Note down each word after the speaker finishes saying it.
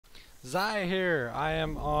Zai here. I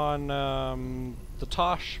am on the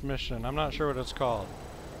Tosh mission. I'm not sure what it's called.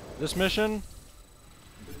 This mission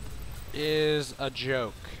is a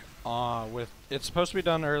joke. It's supposed to be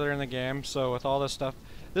done earlier in the game, so with all this stuff,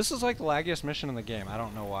 this is like the laggiest mission in the game. I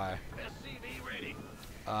don't know why.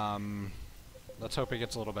 Let's hope it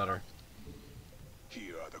gets a little better.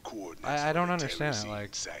 Here are the coordinates I don't understand it.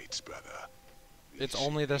 Like, sites, brother. it's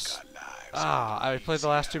only this. I played the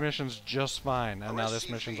last two missions just fine, and now this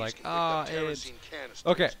mission's like, it's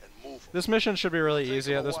okay. This mission should be really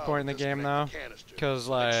easy at this point in the game, though, because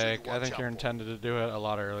like I think you're intended to do it a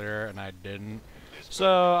lot earlier, and I didn't.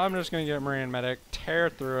 So I'm just gonna get Marine Medic, tear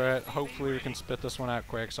through it. Hopefully we can spit this one out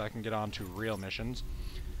quick, so I can get on to real missions.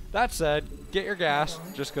 That said, get your gas,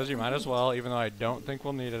 just because you might as well, even though I don't think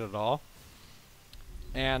we'll need it at all.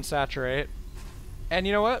 And saturate. And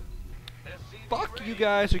you know what? Fuck you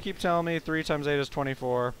guys who keep telling me 3 times 8 is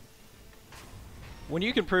 24. When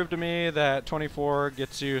you can prove to me that 24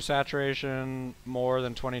 gets you saturation more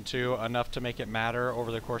than 22, enough to make it matter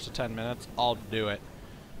over the course of 10 minutes, I'll do it.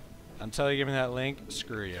 Until you give me that link,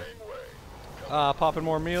 screw you. Popping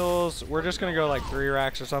more meals. We're just going to go like 3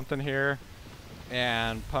 racks or something here.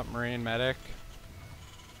 And pump Marine Medic.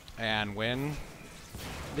 And win.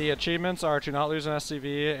 The achievements are to not lose an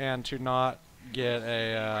SCV and to not get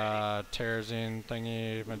a Terrazine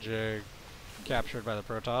thingy majig captured by the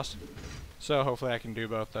Protoss. So hopefully I can do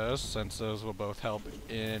both those, since those will both help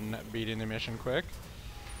in beating the mission quick.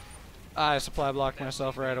 I supply blocked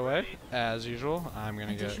myself right away, as usual. I'm going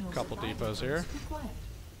to get a couple depots here.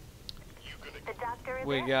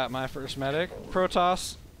 We got my first medic.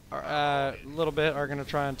 Protoss, a little bit, are going to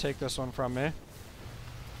try and take this one from me.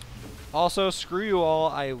 Also, screw you all,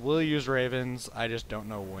 I will use Ravens, I just don't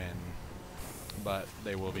know when. But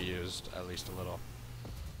they will be used, at least a little.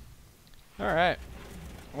 Alright.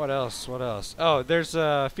 What else? What else? Oh, there's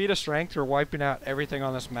a feat of strength for wiping out everything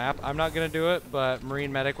on this map. I'm not going to do it, but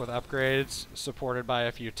Marine Medic with upgrades, supported by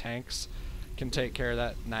a few tanks, can take care of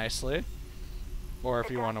that nicely. Or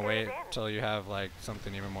if you want to wait till you have like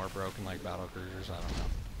something even more broken like battle cruisers, I don't know.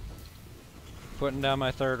 Putting down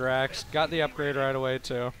my 3rd racks. Got the upgrade right away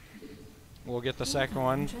too. We'll get the second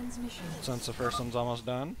one, since the first one's almost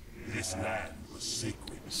done. This land was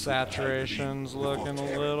sacred. Saturation's looking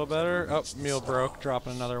a little better. Oh, meal broke,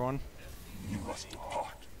 dropping another one. You must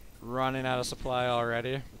depart. Running out of supply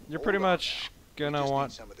already. You're pretty much gonna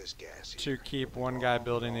want to keep one guy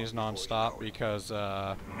building these non-stop because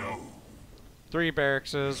 3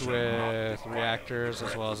 barracks with reactors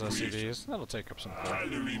as well as SCVs. That'll take up some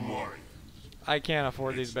food. I can't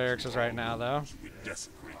afford these barracks right now though.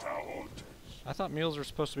 I thought meals were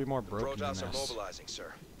supposed to be more broken than this. Protoss are mobilizing,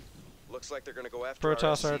 sir. Looks like they're going to go after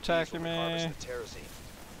Protoss are attacking me.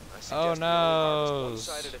 Oh no! One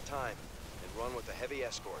side at a time and run with a heavy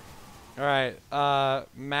escort. All right,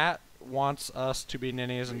 Matt wants us to be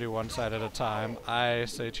ninnies and do one side at a time. I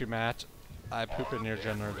say to Matt, I poop in your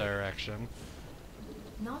general direction.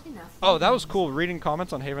 Not enough. Oh, that was cool. Reading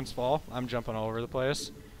comments on Haven's Fall. I'm jumping all over the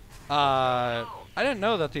place. I didn't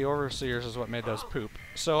know that the Overseers is what made those poop.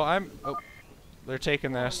 So I'm. Oh. They're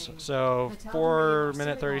taking this, so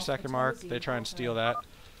 4-minute 30-second mark, they try and steal that.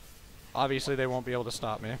 Obviously they won't be able to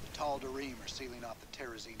stop me.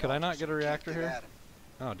 Could I not get a reactor here?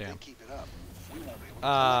 Oh damn.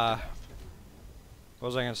 What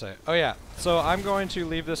was I going to say? Oh yeah, so I'm going to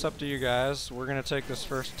leave this up to you guys. We're going to take this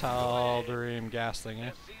first Tal'Darim gas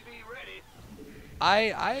thingy.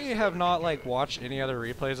 I have not like watched any other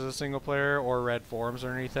replays as a single player or read forums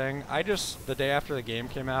or anything. I just, the day after the game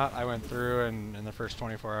came out, I went through and in the first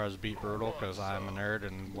 24 hours beat Brutal because I'm a nerd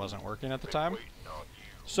and wasn't working at the time.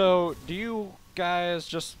 So do you guys,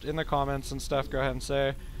 just in the comments and stuff, go ahead and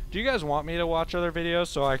say, do you guys want me to watch other videos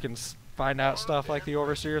so I can find out stuff like the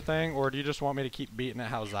Overseer thing, or do you just want me to keep beating it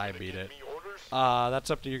how Zai beat it?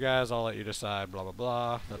 That's up to you guys. I'll let you decide, blah blah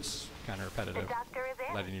blah. That's kind of repetitive.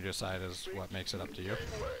 Letting you decide is what makes it up to you.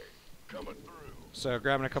 So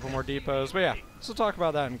grabbing a couple more depots. But yeah, so talk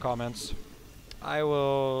about that in comments. I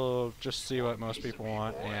will just see what most people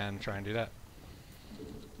want and try and do that.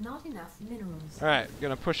 Not enough minerals. Alright,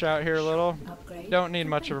 gonna push out here a little. Upgrade. Don't need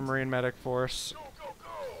much of a Marine Medic force.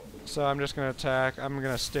 So I'm just gonna attack. I'm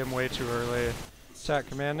gonna stim way too early. Attack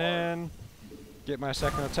command in. Get my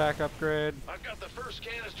second attack upgrade. I've got the first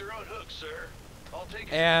canister on hook, sir. I'll take it to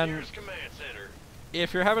the And nearest command center.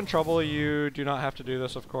 if you're having trouble, you do not have to do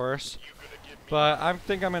this, of course. But I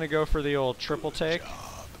think I'm going to go for the old triple take.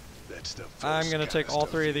 I'm going to take all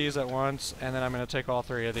 3 of these at once, and then I'm going to take all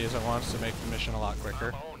 3 of these at once to make the mission a lot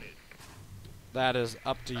quicker. That is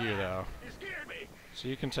up to you, though. So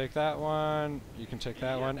you can take that one, you can take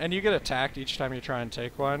that one, and you get attacked each time you try and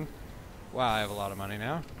take one. Wow, I have a lot of money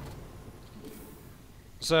now.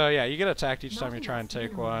 So yeah, you get attacked each time you try and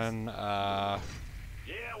take one. I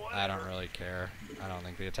don't really care. I don't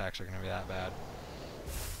think the attacks are going to be that bad.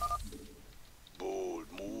 Bold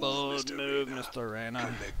move, Mr. Reyna.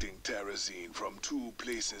 Collecting terrazine from 2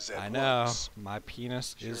 places at I know. once. My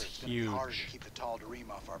penis is It's gonna be harder to huge. keep the tall Dareem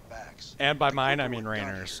off our backs. And by The mine, I quicker mean we're done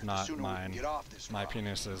Rayner's, here, the not sooner we can mine. get off this My rock.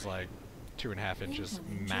 penis is like 2.5 inches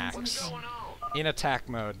Incoming max. transmission. In attack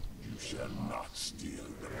mode. You shall not steal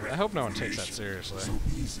the I hope no one takes that seriously. so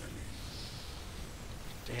easily.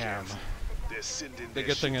 Damn. They're sending The their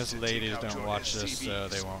good thing ships is to take ladies out don't your watch this, so SCVs.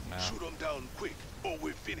 they won't know. Shoot 'em down quick, or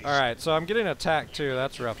we're finished. Alright, so I'm getting attacked too.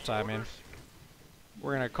 That's rough timing.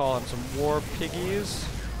 We're going to call in some war piggies.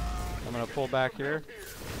 I'm going to pull back here.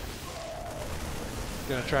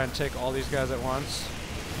 Going to try and take all these guys at once.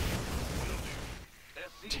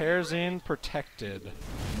 Terrazine protected. Not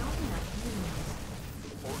enough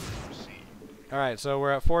minerals. Alright, so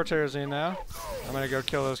we're at 4 terrazine now. I'm going to go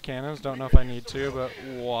kill those cannons. Don't know if I need to, but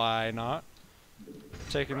why not?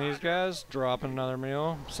 Taking these guys, dropping another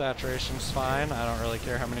meal. Saturation's fine. I don't really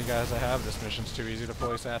care how many guys I have. This mission's too easy to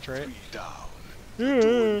fully saturate. 3 down.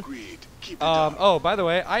 Doing great. Keep it up. Oh, by the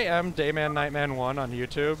way, I am Dayman Nightman 1 on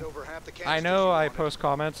YouTube. It's over half the I canisters know you I wanted. post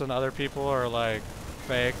comments and other people are like,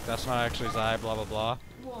 fake, that's not actually Zai, blah blah blah.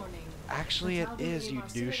 Warning. Actually it is, you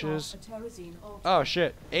douches. Terrazine altar. Oh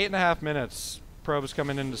shit, 8.5 minutes. Probe's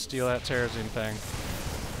coming in to steal that terrazine thing.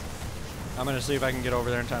 I'm gonna see if I can get over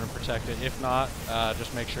there in time to protect it. If not,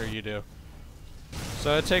 just make sure you do.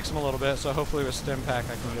 So it takes them a little bit, so hopefully with stim pack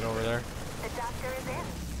I can get over there. The doctor is in.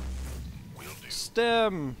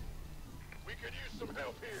 Stim! We could use some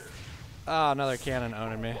help here. Ah, another cannon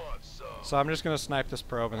owning me. Want some? So I'm just gonna snipe this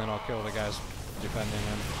probe and then I'll kill the guys defending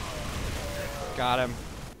him. Got him.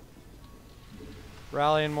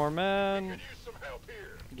 Rallying more men. Use some help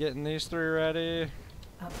here. Getting these 3 ready.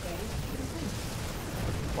 Upgrade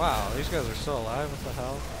complete. Wow, these guys are still alive. What the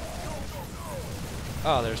hell?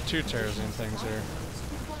 Oh, there's 2 terrazine things here.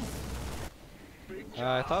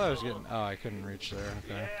 I thought I was getting. Oh, I couldn't reach there.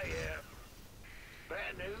 Okay. Yeah.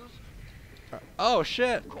 Bad news? Oh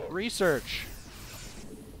shit! Research.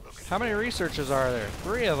 How many researchers are there?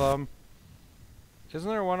 3 of them. Isn't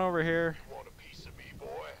there one over here? Want a piece of me, boy?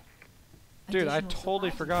 Dude, I Additional totally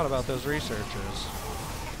supply forgot about those researchers.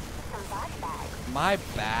 Some body bags. My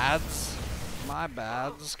bads. My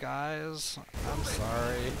bads, guys. I'm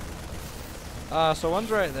sorry. So one's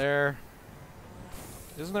right there.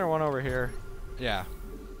 Isn't there one over here? Yeah.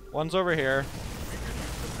 One's over here.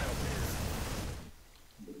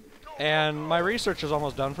 And my research is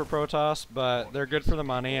almost done for Protoss, but they're good for the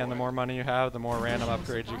money, and the more money you have, the more random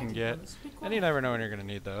upgrades you can get. And you never know when you're going to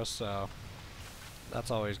need those, so that's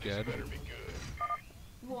always good.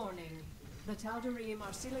 Warning. The Tal'Darim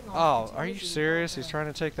are sealing Oh, off the are you Terrazine serious? altar. He's trying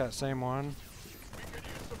to take that same one?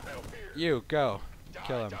 You, go.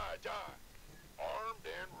 Kill him. Die. Armed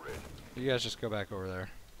and ready. You guys just go back over there.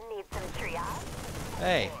 Need some triage?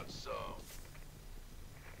 Hey, Want some?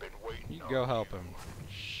 Been waiting you on go help him,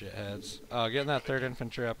 shitheads. Oh, getting that 3rd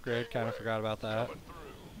infantry upgrade. Kind of forgot about that.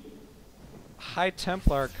 High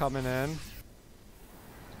Templar coming in.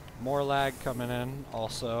 More lag coming in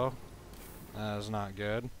also. That is not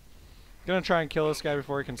good. Gonna try and kill this guy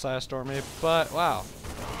before he can Psystorm me, but wow.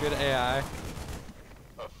 Good AI.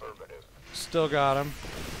 Affirmative. Still got him.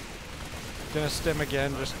 Gonna stim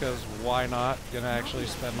again just because why not? Gonna actually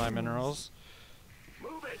spend my minerals.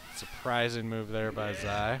 Move it. Surprising move there by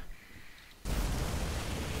Zai.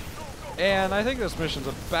 And I think this mission's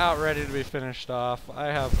about ready to be finished off. I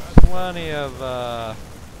have plenty of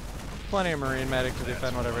Marine medic to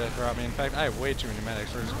defend whatever they throw at me. In fact, I have way too many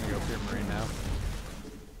medics. We're just gonna go pure Marine now.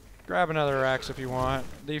 Grab another Rax if you want.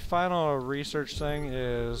 The final research thing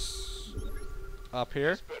is up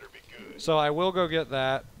here. Better be good. So I will go get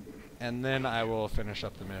that, and then I will finish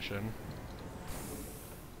up the mission.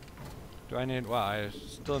 Do I need... Wow, I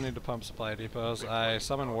still need to pump supply depots. I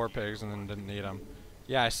summoned war pigs and then didn't need them.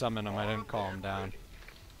 Yeah, I summoned them. I didn't call them down.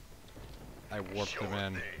 I warped them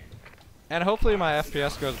in. And hopefully my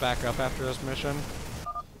FPS goes back up after this mission.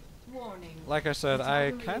 Warning. Like I said,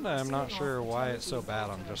 I kind of am not sure why it's so bad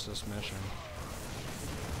on just this mission.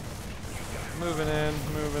 Moving in,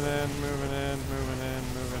 moving in, moving in, moving in,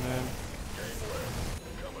 moving in.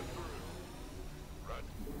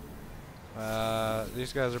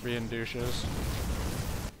 These guys are being douches.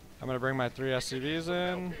 I'm gonna bring my 3 SCVs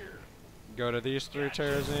in. Go to these 3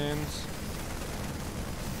 terrazines.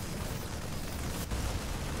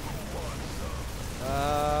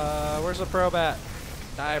 Where's the probe at?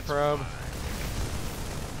 Die, probe.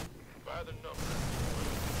 By the number.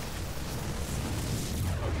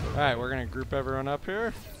 Alright, we're gonna group everyone up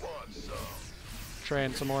here.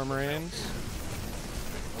 Train some more Marines.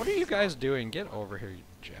 What are you guys doing? Get over here, you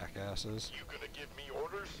jackasses.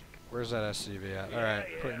 Where's that SCV at? Alright,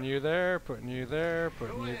 putting you there, putting you there,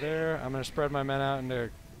 putting you there. I'm gonna spread my men out into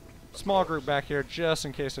a small group back here just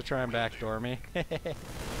in case they try and backdoor me. Backdoor.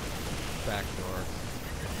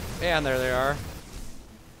 And there they are.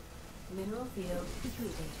 Mineral field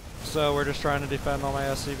depleted. So we're just trying to defend all my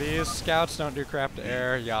SCVs. Scouts don't do crap to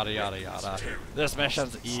air, yada yada yada. This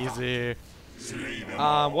mission's easy.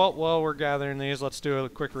 While we're gathering these, let's do a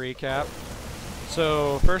quick recap.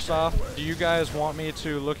 So first off, do you guys want me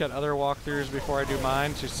to look at other walkthroughs before I do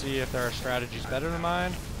mine to see if there are strategies better than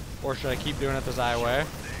mine? Or should I keep doing it the Zai way?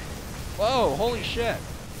 Whoa, holy shit.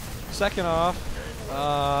 Second off,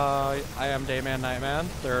 I am Dayman Nightman.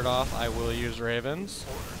 Third off, I will use Ravens.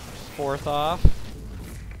 Fourth off,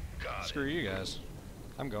 screw you guys.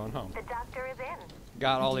 I'm going home. The doctor is in.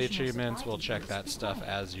 Got all the achievements, we'll check that stuff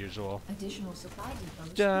as usual. Additional supply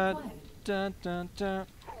depots Dun, required. dun, dun, dun.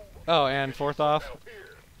 Oh, and fourth off,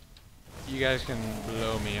 you guys can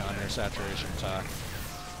blow me on your saturation talk.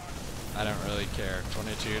 I don't really care.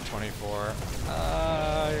 22, 24,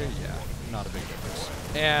 yeah, not a big difference.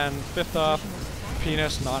 And fifth off,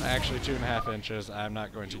 penis not actually 2.5 inches. I'm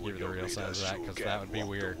not going to give you the real size of that because that would be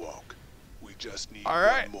weird. We just need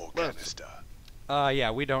Alright, one more canister.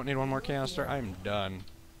 Yeah, we don't need one more canister. I'm done.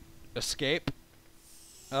 Escape.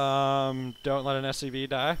 Don't let an SCV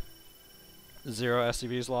die. 0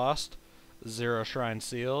 SCVs lost. 0 shrines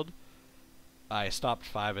sealed. I stopped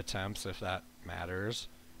 5 attempts, if that matters.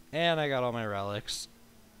 And I got all my relics.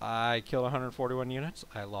 I killed 141 units.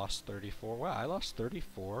 I lost 34. Wow, I lost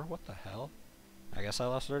 34? What the hell? I guess I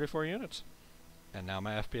lost 34 units. And now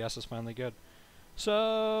my FPS is finally good.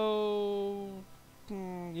 So,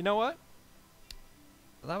 you know what?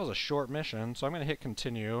 That was a short mission, so I'm going to hit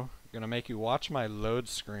continue. I'm going to make you watch my load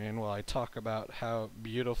screen while I talk about how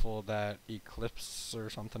beautiful that eclipse or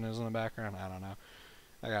something is in the background. I don't know.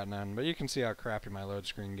 I got none, but you can see how crappy my load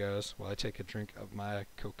screen goes while I take a drink of my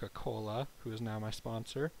Coca-Cola, who is now my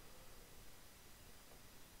sponsor.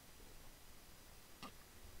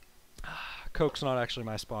 Coke's not actually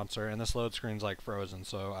my sponsor, and this load screen's like frozen,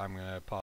 so I'm going to pause.